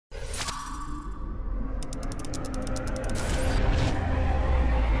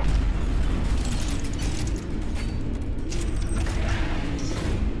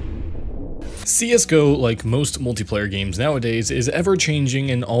CSGO, like most multiplayer games nowadays, is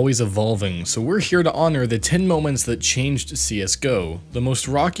ever-changing and always evolving, so we're here to honor the 10 moments that changed CSGO. The most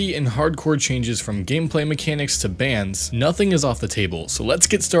rocky and hardcore changes from gameplay mechanics to bans, nothing is off the table, so let's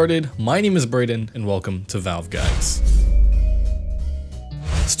get started. My name is Braedon, and welcome to ValveGuides.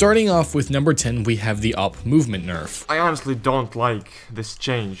 Starting off with number 10, we have the op movement nerf. I honestly don't like this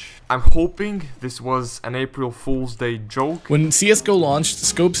change. I'm hoping this was an April Fool's Day joke. When CSGO launched,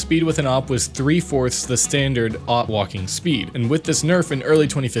 scope speed with an op was 3/4 the standard op walking speed, and with this nerf in early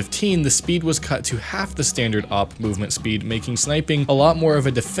 2015, the speed was cut to half the standard op movement speed, making sniping a lot more of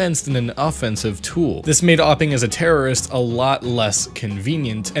a defense than an offensive tool. This made opping as a terrorist a lot less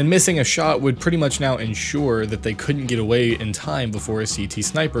convenient, and missing a shot would pretty much now ensure that they couldn't get away in time before a CT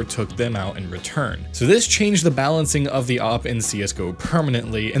sniper took them out in return. So this changed the balancing of the op in CSGO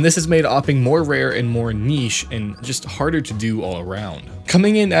permanently, and this has made opping more rare and more niche and just harder to do all around.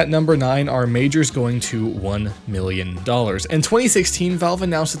 Coming in at number 9 are majors going to $1 million. In 2016, Valve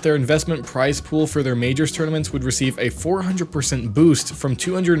announced that their investment prize pool for their majors tournaments would receive a 400% boost from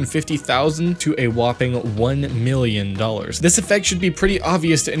 $250,000 to a whopping $1 million. This effect should be pretty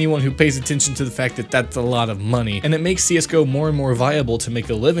obvious to anyone who pays attention to the fact that that's a lot of money, and it makes CSGO more and more viable to make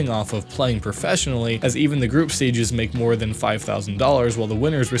a living off of playing professionally, as even the group stages make more than $5,000 while the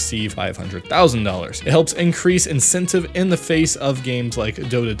winners receive $500,000. It helps increase incentive in the face of games like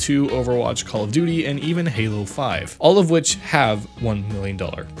Dota 2, Overwatch, Call of Duty, and even Halo 5, all of which have $1 million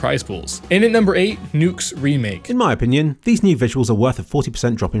prize pools. And at number 8, Nuke's remake. In my opinion, these new visuals are worth a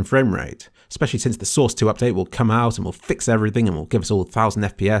 40% drop in frame rate, especially since the Source 2 update will come out and will fix everything and will give us all 1000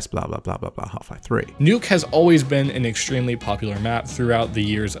 FPS, blah blah blah blah blah, Half-Life 3. Nuke has always been an extremely popular map throughout the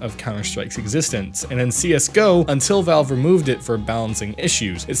years of Counter-Strike's existence, and in CSGO, until Valve removed it for balancing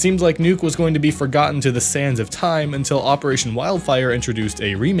issues, it seems like Nuke was going to be forgotten to the sands of time until Operation Wildfire introduced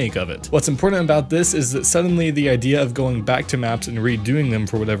a remake of it. What's important about this is that suddenly the idea of going back to maps and redoing them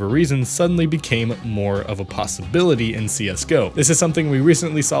for whatever reason suddenly became more of a possibility in CSGO. This is something we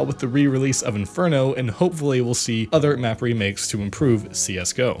recently saw with the re-release of Inferno, and hopefully we'll see other map remakes to improve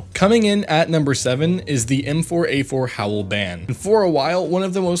CSGO. Coming in at number 7 is the M4A4 Howl ban. And for a while, one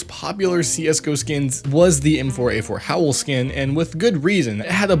of the most popular CSGO skins was the M4A4 Howl skin, and with good reason.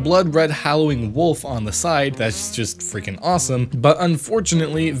 It had a blood red howling wolf on the side that's just freaking awesome, but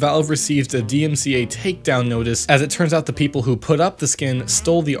unfortunately Valve received a DMCA takedown notice, as it turns out the people who put up the skin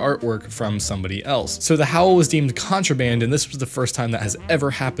stole the artwork from somebody else. So the howl was deemed contraband, and this was the first time that has ever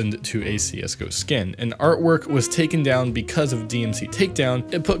happened to a CSGO skin. An artwork was taken down because of DMC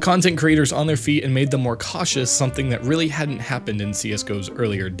takedown. It put content creators on their feet and made them more cautious, something that really hadn't happened in CSGO's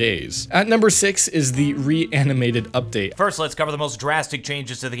earlier days. At number 6 is the reanimated update. First, let's cover the most drastic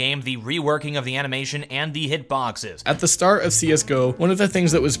changes to the game, the reworking of the animation and the hitboxes. At the start of CSGO, one of the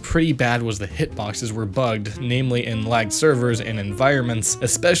things that was pretty bad was the hitboxes were bugged, namely in lagged servers and environments,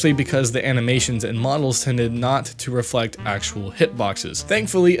 especially because the animations and models tended not to reflect actual hitboxes.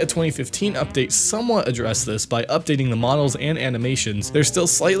 Thankfully, a 2015 update somewhat addressed this by updating the models and animations. They're still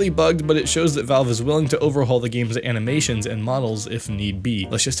slightly bugged, but it shows that Valve is willing to overhaul the game's animations and models if need be.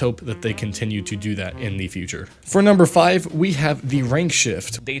 Let's just hope that they continue to do that in the future. For number 5, we have the rank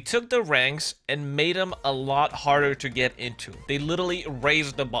shift. They took the ranks and made them a lot harder to get into. They literally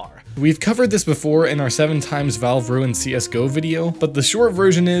raised the bar. We've covered this before in our 7 times Valve ruined CSGO video, but the short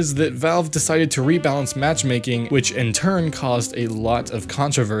version is that Valve decided to rebalance matchmaking, which in turn caused a lot of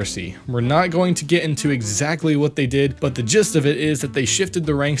controversy. We're not going to get into exactly what they did, but the gist of it is that they shifted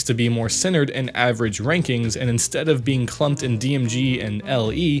the ranks to be more centered in average rankings, and instead of being clumped in DMG and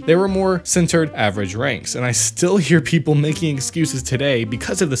LE, they were more centered average ranks. And I still hear people making excuses today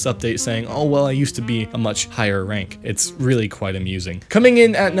because of this update saying, oh well, I used to be a much higher rank. It's really quite amusing. Coming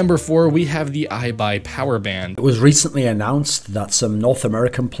in at number 4, we have the iBuy power ban. It was recently announced that some North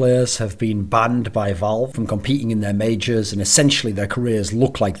American players have been banned by Valve from competing in their majors, and essentially their careers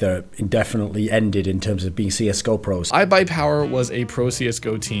look like they're indefinitely ended in terms of being CSGO pros. iBuy Power was a pro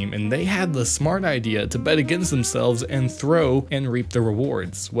CSGO team, and they had the smart idea to bet against themselves and throw and reap the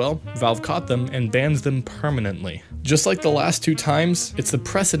rewards. Well, Valve caught them and bans them permanently. Just like the last 2 times, it's the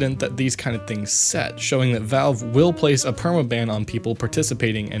precedent that these kind of things set, showing that Valve will place a permaban on people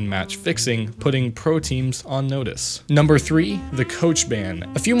participating in match fixing, putting pro teams on notice. Number 3, the coach ban.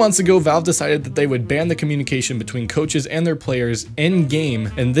 A few months ago, Valve decided that they would ban the communication between coaches and their players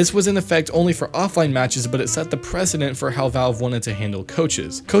in-game, and this was in effect only for offline matches, but it set the precedent for how Valve wanted to handle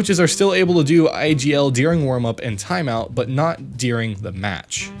coaches. Coaches are still able to do IGL during warm-up and timeout, but not during the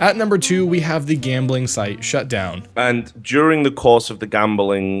match. At number 2, we have the gambling site shutdown. And during the course of the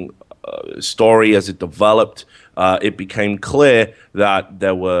gambling story as it developed, it became clear that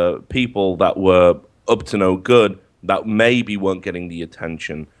there were people that were up to no good that maybe weren't getting the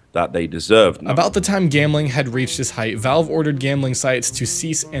attention that they deserved. About the time gambling had reached its height, Valve ordered gambling sites to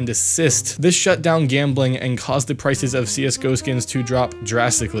cease and desist. This shut down gambling and caused the prices of CSGO skins to drop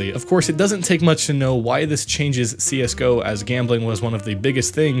drastically. Of course, it doesn't take much to know why this changes CSGO, as gambling was one of the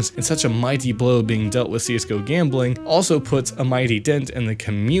biggest things, and such a mighty blow being dealt with CSGO gambling also puts a mighty dent in the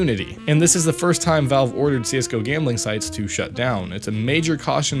community. And this is the first time Valve ordered CSGO gambling sites to shut down. It's a major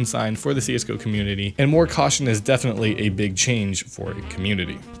caution sign for the CSGO community, and more caution is definitely a big change for a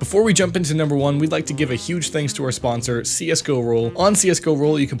community. Before we jump into number 1, we'd like to give a huge thanks to our sponsor, CSGO Roll. On CSGO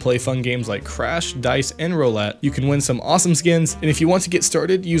Roll, you can play fun games like Crash, Dice, and Roulette. You can win some awesome skins, and if you want to get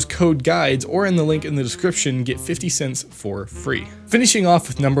started, use code GUIDES or in the link in the description, get 50 cents for free. Finishing off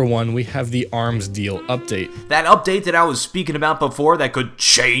with number 1, we have the Arms Deal update. That update that I was speaking about before that could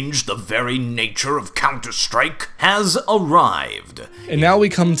change the very nature of Counter-Strike has arrived. And now we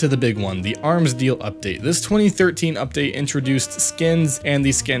come to the big one, the Arms Deal update. This 2013 update introduced skins and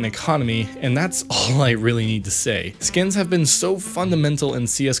the skin economy, and that's all I really need to say. Skins have been so fundamental in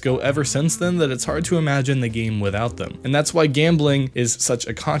CSGO ever since then that it's hard to imagine the game without them. And that's why gambling is such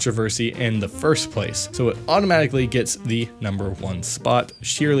a controversy in the first place. So it automatically gets the number 1 spot,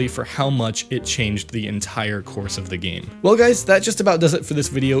 sheerly for how much it changed the entire course of the game. Well guys, that just about does it for this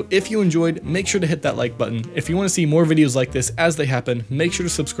video. If you enjoyed, make sure to hit that like button. If you want to see more videos like this as they happen, make sure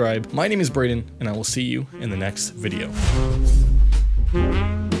to subscribe. My name is Braedon, and I will see you in the next video.